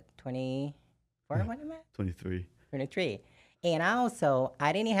was what 24 when I met 23. 23, and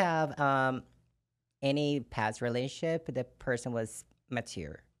I didn't have any past relationship. The person was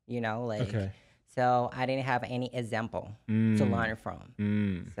mature, like. Okay. So I didn't have any example to learn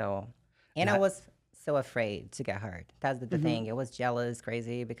from. So, and I was so afraid to get hurt. That's the thing. I was jealous,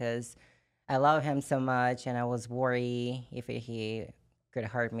 crazy, because I love him so much, and I was worried if he could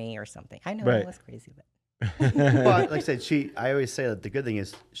hurt me or something. I know Right. it was crazy, but But like I said, I always say that the good thing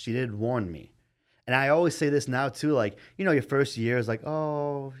is she did warn me. And I always say this now too, like, your first year is like,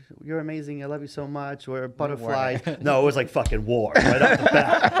 oh, you're amazing, I love you so much, or butterflies. No, it was like fucking war right off the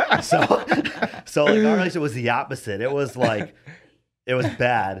bat. So like our relationship was the opposite. It was like, it was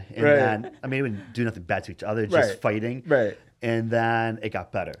bad. And Right. then, we didn't do nothing bad to each other, just Right. fighting. Right. And then it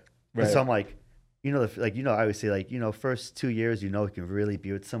got better. Right. So I'm like, I always say like, first 2 years, you can really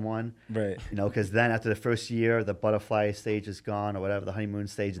be with someone. Right. Because then after the first year, the butterfly stage is gone or whatever, the honeymoon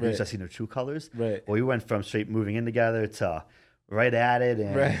stage, then you Right. start seeing their true colors. Right. Well, we went from straight moving in together to right at it.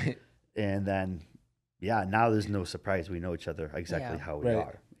 And, Right. and then, now there's no surprise. We know each other exactly Yeah. how we Right.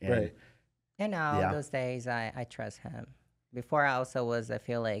 are. And Right. and now Yeah. those days I trust him. Before I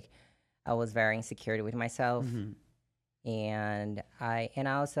feel like I was very insecure with myself, and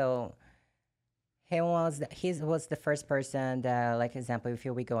also. He was the first person that, like, example, if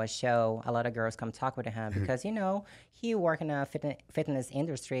we go a show, a lot of girls come talk with him because, he work in a fitness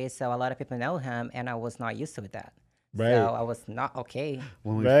industry, so a lot of people know him, and I was not used to that. Right. So I was not okay.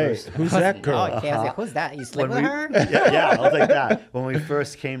 when we Right. first, Who's that girl? Oh, okay. I was like, who's that? You sleep with her? yeah, I'll take that. When we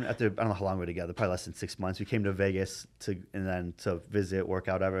first came I don't know how long we were together, probably less than 6 months. We came to Vegas to visit, work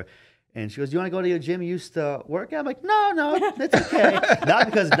out, whatever. And she goes, "Do you want to go to your gym you used to work at?" I'm like, no, that's okay. Not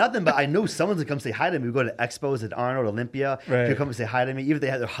because nothing, but I knew someone's going to come say hi to me. We go to expos at Arnold, Olympia. Right. She'll come and say hi to me. Even if they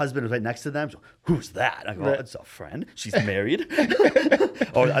had their husband right next to them. So, who's that? I go, Right. "Oh, it's a friend. She's married."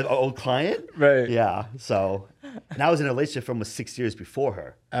 Or an old client. Right. Yeah. So, and I was in a relationship for almost 6 years before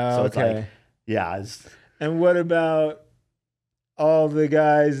her. Oh, So it's okay. like, yeah. It's, And what about all the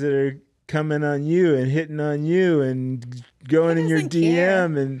guys that are coming on you and hitting on you and going in your doesn't care.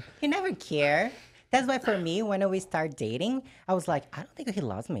 DM and He never cared. That's why for me, when we start dating, I was like, I don't think he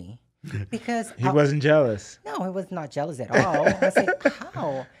loves me. Because he wasn't jealous. No, he was not jealous at all. I was like,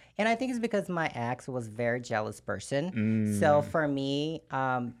 how? And I think it's because my ex was a very jealous person. So for me,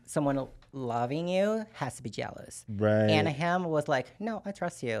 someone loving you has to be jealous. Right. And him was like, no, I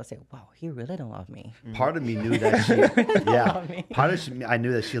trust you. I was like, wow, he really don't love me. part of me knew that I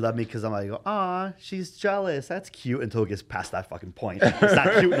knew that she loved me because I'm like, "Aw, she's jealous. That's cute," until it gets past that fucking point. It's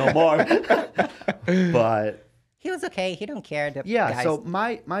not cute no more. But He was okay. He don't care. The yeah, guys, so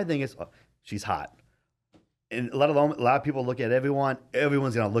my thing is, she's hot. And a lot of people look at everyone.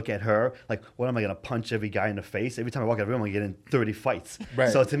 Everyone's gonna look at her like, what am I gonna punch every guy in the face? Every time I walk out of the room, I get in 30 fights. Right.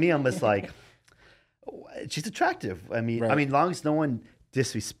 So to me, I'm just like, she's attractive. Right. Long as no one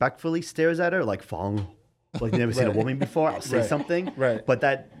disrespectfully stares at her, like "Fong," like they've never seen a woman before, I'll say Right. something. Right. But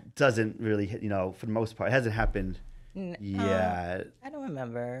that doesn't really hit. For the most part, it hasn't happened yet. I don't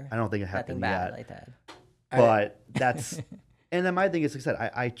remember. I don't think it Nothing happened bad yet. like that. But that's, and then my thing is, like I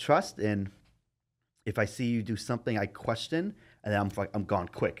said, I trust in. If I see you do something, I question, and then I'm gone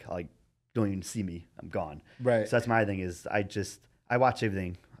quick. Like, don't even see me. I'm gone. Right. So that's my thing is I watch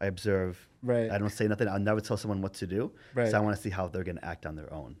everything. I observe. Right. I don't say nothing. I'll never tell someone what to do. Right. So I want to see how they're going to act on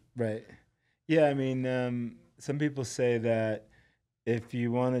their own. Right. Yeah, I mean, some people say that if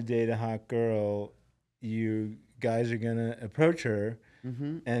you want to date a hot girl, you guys are going to approach her,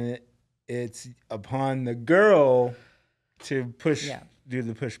 and it's upon the girl to do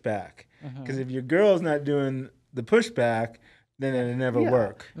the pushback. Because if your girl's not doing the pushback, then it'll never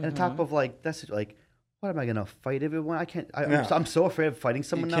work. And on top of like, that's like, what am I gonna fight everyone? I can't. No. I'm so afraid of fighting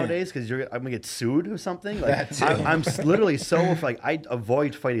someone can't. nowadays because I'm gonna get sued or something. Like That too. I'm literally so like I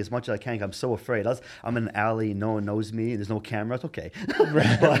avoid fighting as much as I can. 'Cause I'm so afraid. I'm in an alley, no one knows me. There's no camera. It's okay.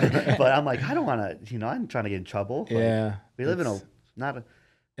 but I'm like I don't want to. I'm trying to get in trouble. Like, Yeah, we live in a not a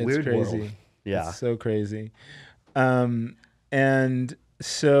it's weird crazy. world. Yeah, It's so crazy. And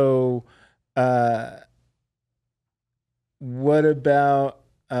so, what about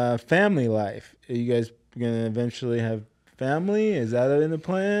family life? Are you guys gonna eventually have family? Is that in the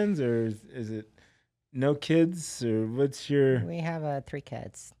plans, or is it no kids, or what's your? We have 3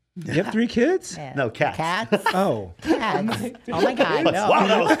 kids. You have 3 kids? Yeah. No, cats. Cats. Oh, Cats. Oh my God. No. Wow,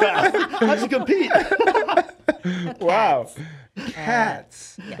 that was fast. How'd you compete? wow, Cats.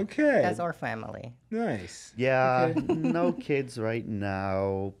 cats. Yeah. Okay, That's our family. nice. Yeah, Okay. no kids right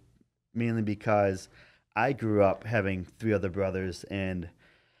now, mainly because I grew up having 3 other brothers, and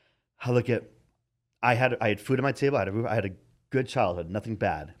I look at, I had food on my table, I had a good childhood, nothing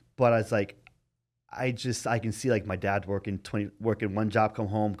bad, but I was like, I can see like my dad working one job, come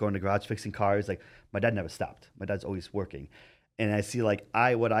home, going to the garage fixing cars. Like my dad never stopped. My dad's always working. And I see like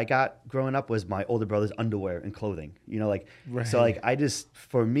what I got growing up was my older brother's underwear and clothing. Right. So like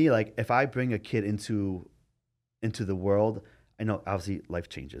for me, like if I bring a kid into the world, I know obviously life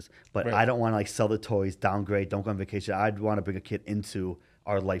changes, but Right. I don't want to like sell the toys, downgrade, don't go on vacation. I'd want to bring a kid into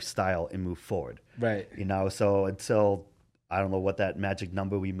our lifestyle and move forward. Right, So until I don't know what that magic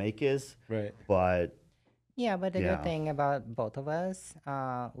number we make is, right. but Yeah, but the Yeah. good thing about both of us,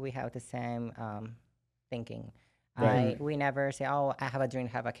 we have the same thinking. Right. We never say, "Oh, I have a dream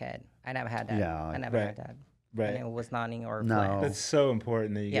to have a kid." I never had that. Yeah. I never Right. had that. Right. And it was not in our No. plan. That's so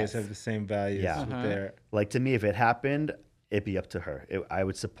important that you Yes. guys have the same values Yeah. with Mhm. their like to me, if it happened, it'd be up to her. I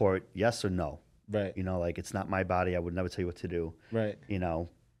would support yes or no. right, Like it's not my body. I would never tell you what to do. right.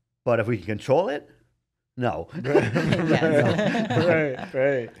 But if we can control it, no.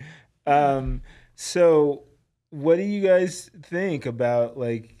 right. So what do you guys think about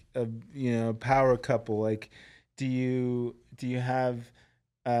like a power couple? Like, do you have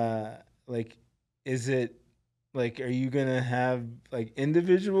like, is it like, are you gonna have like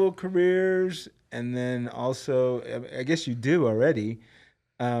individual careers and then also, I guess you do already,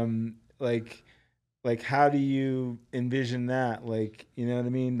 like how do you envision that? Like, you know what I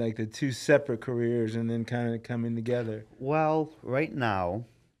mean? Like the 2 separate careers and then kind of coming together. Well, right now,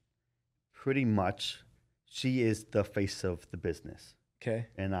 pretty much, she is the face of the business, Okay.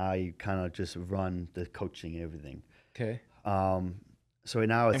 and I kind of just run the coaching and everything. Okay. So right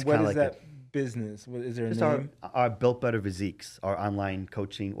now it's And what kind is of like that business? What is there a just name? our Built Better Physiques, our online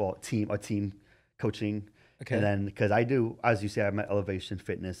coaching, our team coaching. Okay. And then, because I do, as you say, I'm at Elevation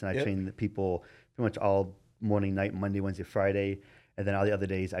Fitness, and I Yep. train the people pretty much all morning, night, Monday, Wednesday, Friday. And then all the other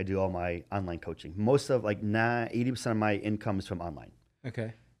days, I do all my online coaching. Most of, 80% of my income is from online.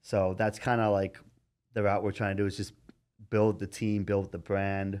 Okay. So that's kind of like the route we're trying to do is just build the team, build the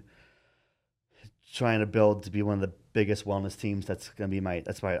brand, trying to build to be one of the biggest wellness teams. That's going to be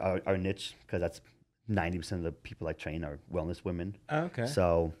our niche, because that's 90% of the people I train are wellness women. Oh, okay.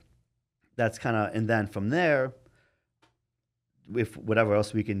 So that's kind of, and then from there, if whatever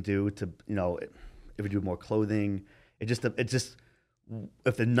else we can do to, if we do more clothing, it just,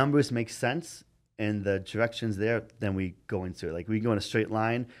 if the numbers make sense and the direction's there, then we go into it. Like we go in a straight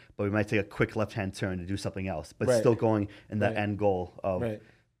line, but we might take a quick left-hand turn to do something else, but Right. still going in the Right. end goal of Right.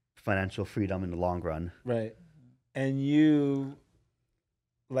 financial freedom in the long run. Right. And you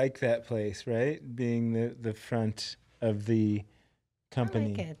like that place, right? Being the front of the company.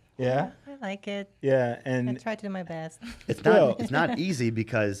 I like it. Yeah? I like it. Yeah. I And try to do my best. It's Well- not, it's not easy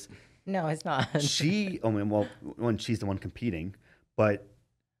because No, it's not. when she's the one competing, but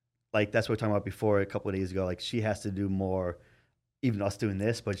like that's what we were talking about before a couple of days ago. Like she has to do more, even us doing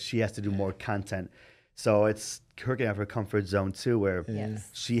this, but she has to do more content. So it's her getting out of her comfort zone too, where Yes.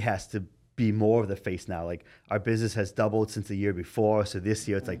 she has to be more of the face now. Like our business has doubled since the year before. So this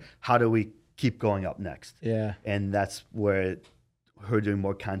year it's like, how do we keep going up next? yeah. And that's where her doing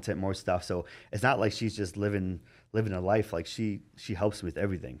more content, more stuff. So it's not like she's just living a life. Like she helps with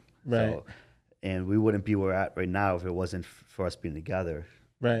everything. Right. So, and we wouldn't be where we're at right now if it wasn't for us being together.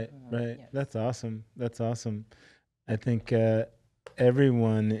 Right. Right. yes. That's awesome. That's awesome. I think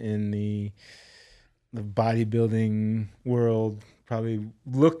everyone in the bodybuilding world probably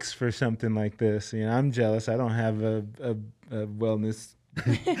looks for something like this. You know, I'm jealous. I don't have a wellness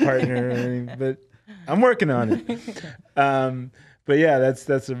partner or anything, but I'm working on it. But yeah,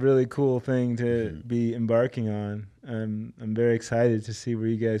 that's a really cool thing to be embarking on. I'm very excited to see where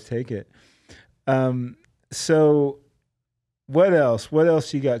you guys take it. So what else? What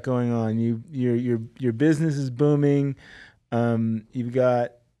else you got going on? Your business is booming. You've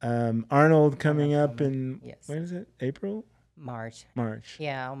got Arnold coming up in when is it? April? March.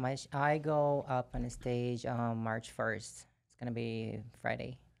 Yeah, I go up on the stage March 1st. It's gonna be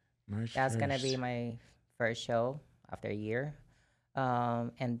Friday. That's 1st. gonna be my first show after a year.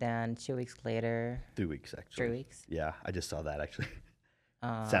 And then 2 weeks later. 3 weeks actually. 3 weeks. Yeah, I just saw that actually.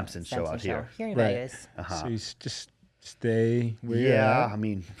 Samson's show out here. Here in Right. Vegas. So you just stay where you're at? I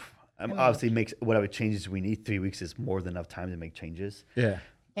mean, obviously makes whatever changes we need. 3 weeks is more than enough time to make changes. Yeah.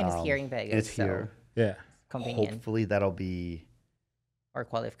 And it's here in Vegas. And it's here. Yeah. Convenient. Hopefully that'll be Or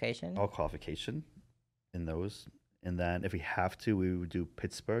qualification. all qualification in those. And then if we have to, we would do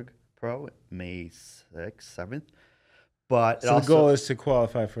Pittsburgh Pro May 6th, 7th. But So the goal is to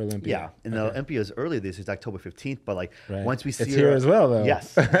qualify for Olympia. Yeah, and the Olympia is early. This is October 15th. But like once we see it's her, here as well, though.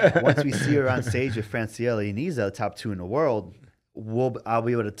 Yes. Once we see her on stage with Franciella Iniza, the top 2 in the world, I'll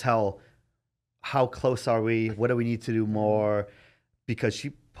be able to tell how close are we. What do we need to do more? Because she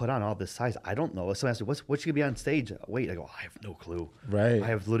put on all this size. I don't know. Someone asked me, what's she gonna be on stage? Wait, I go, I have no clue. Right.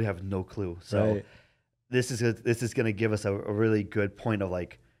 I literally have no clue. So this is gonna give us a really good point of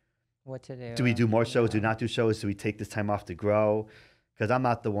like, what to do? do we do more shows? Do we not do shows? Do we take this time off to grow? Because I'm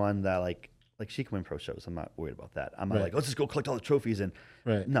not the one that like she can win pro shows. I'm not worried about that. I'm not like, let's just go collect all the trophies and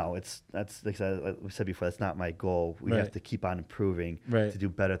no, that's like we said before. That's not my goal. We have to keep on improving to do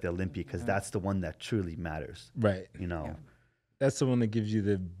better at the Olympia because that's the one that truly matters. Right. You know. Yeah. That's the one that gives you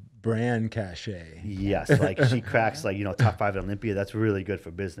the brand cachet. Yes, like she cracks like top 5 at Olympia. That's really good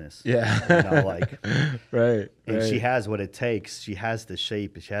for business. Yeah, like right. And she has what it takes. She has the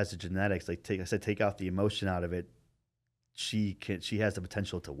shape. She has the genetics. Like take out the emotion out of it. She has the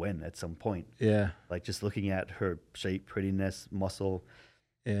potential to win at some point. Yeah, like just looking at her shape, prettiness, muscle.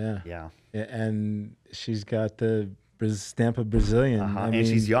 Yeah, and she's got the stamp of Brazilian. I mean, and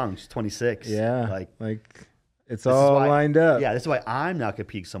she's young. She's 26. Yeah, like. It's all lined up. Yeah, that's why I'm not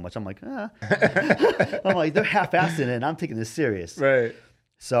competing so much. I'm like, I'm like, they're half-assing it, and I'm taking this serious. Right.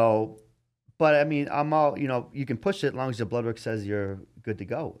 So, but I mean, I'm all, you can push it as long as your blood work says you're good to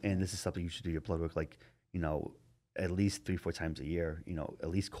go. And this is something you should do your blood work like, at least 3-4 times a year, at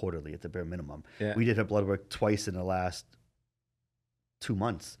least quarterly at the bare minimum. Yeah. We did her blood work twice in the last 2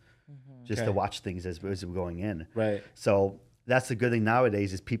 months just to watch things as we're going in. Right. So, that's the good thing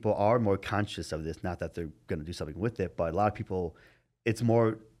nowadays is people are more conscious of this. Not that they're going to do something with it, but a lot of people, it's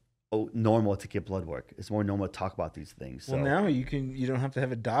more normal to get blood work. It's more normal to talk about these things. Well, now you don't have to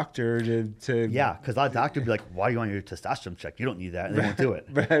have a doctor to yeah, because a lot of doctors be like, "Why do you want your testosterone check? You don't need that," and they won't do it.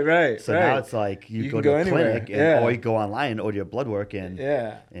 Right. So now it's like you go to a clinic, or you go online, order your blood work, and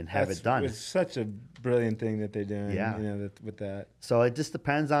have it done. It's such a brilliant thing that they're doing. Yeah, with that. So it just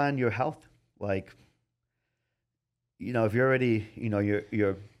depends on your health, like. If you're already,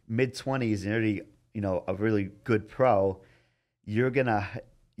 your mid-20s and already, a really good pro, you're gonna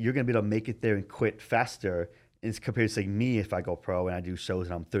be able to make it there and quit faster. As compared to say me, if I go pro and I do shows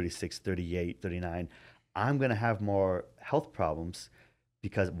and I'm 36, 38, 39, I'm gonna have more health problems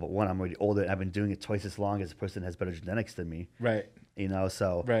because one, I'm already older and I've been doing it twice as long as a person that has better genetics than me. Right.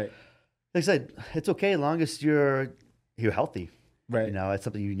 So right. Like I said, it's okay as long as you're healthy. Right. It's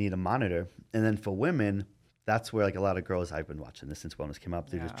something you need to monitor. And then for women. That's where like a lot of girls I've been watching this since wellness came up.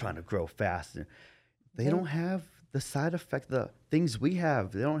 They're just trying to grow fast. They don't have the side effect, the things we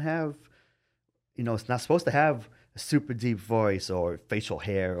have. They don't have, it's not supposed to have a super deep voice or facial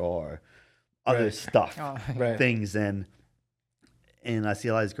hair or other stuff, things. And I see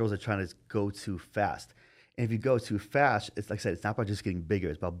a lot of these girls are trying to go too fast. And if you go too fast, it's like I said, it's not about just getting bigger.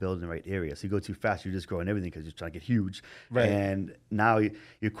 It's about building the right area. So you go too fast, you're just growing everything because you're trying to get huge. Right. And now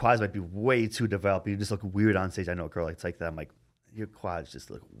your quads might be way too developed. You just look weird on stage. I know a girl that's like that. I'm like, your quads just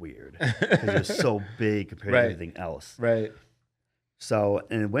look weird because you're so big compared to everything else. Right. So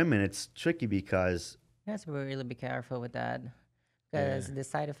in women, it's tricky because you have to really be careful with that because the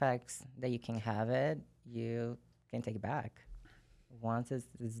side effects that you can have you can take it back. Once it's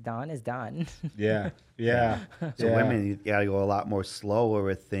done, it's done. Yeah. So women, you gotta go a lot more slower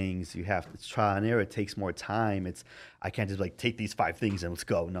with things. You have to try and error. It takes more time. I can't just like take these 5 things and let's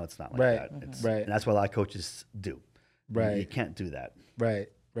go. No, it's not like that. And that's what a lot of coaches do. Right. You can't do that. Right.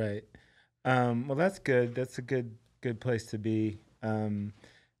 Well, that's good. That's a good place to be.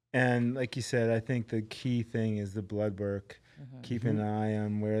 And like you said, I think the key thing is the blood work. Keeping an eye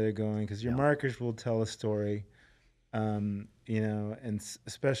on where they're going because your markers will tell a story. And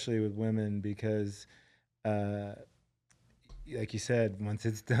especially with women because, like you said, once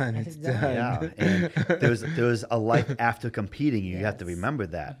it's done, it's done. Yeah, and there's a life after competing. You have to remember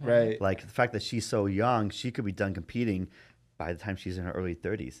that. Right. Like the fact that she's so young, she could be done competing by the time she's in her early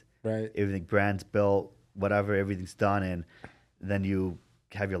 30s. Right. Everything, brand's built, whatever, everything's done, and then you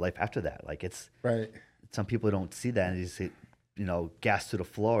have your life after that. Like it's right. Some people don't see that and they just say, gas to the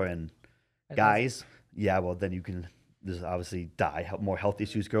floor. And guys, well, then you can. There's obviously more health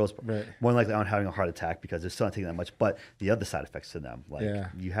issues. Girls more likely aren't having a heart attack because they're still not taking that much. But the other side effects to them, like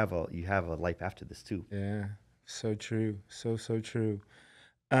you have a life after this too. Yeah, so true, so true.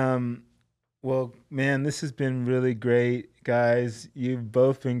 Well, man, this has been really great, guys. You've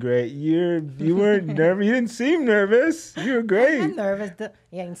both been great. You weren't nervous. You didn't seem nervous. You were great. I'm nervous.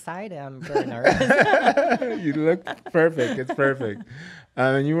 Inside I'm very nervous. You look perfect. It's perfect.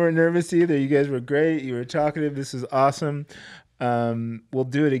 And you weren't nervous either. You guys were great. You were talkative. This is awesome. We'll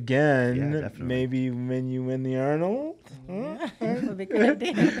do it again. Yeah, definitely. Maybe when you win the Arnold. That would be a good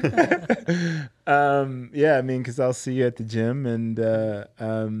idea. Because I'll see you at the gym. And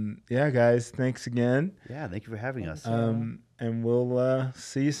guys, thanks again. Yeah, thank you for having us. And we'll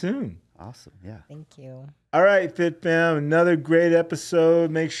see you soon. Awesome. Yeah. Thank you. All right, Fit Fam, another great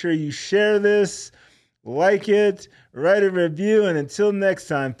episode. Make sure you share this, like it, write a review, and until next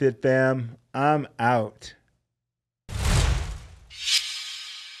time, Fit Fam, I'm out.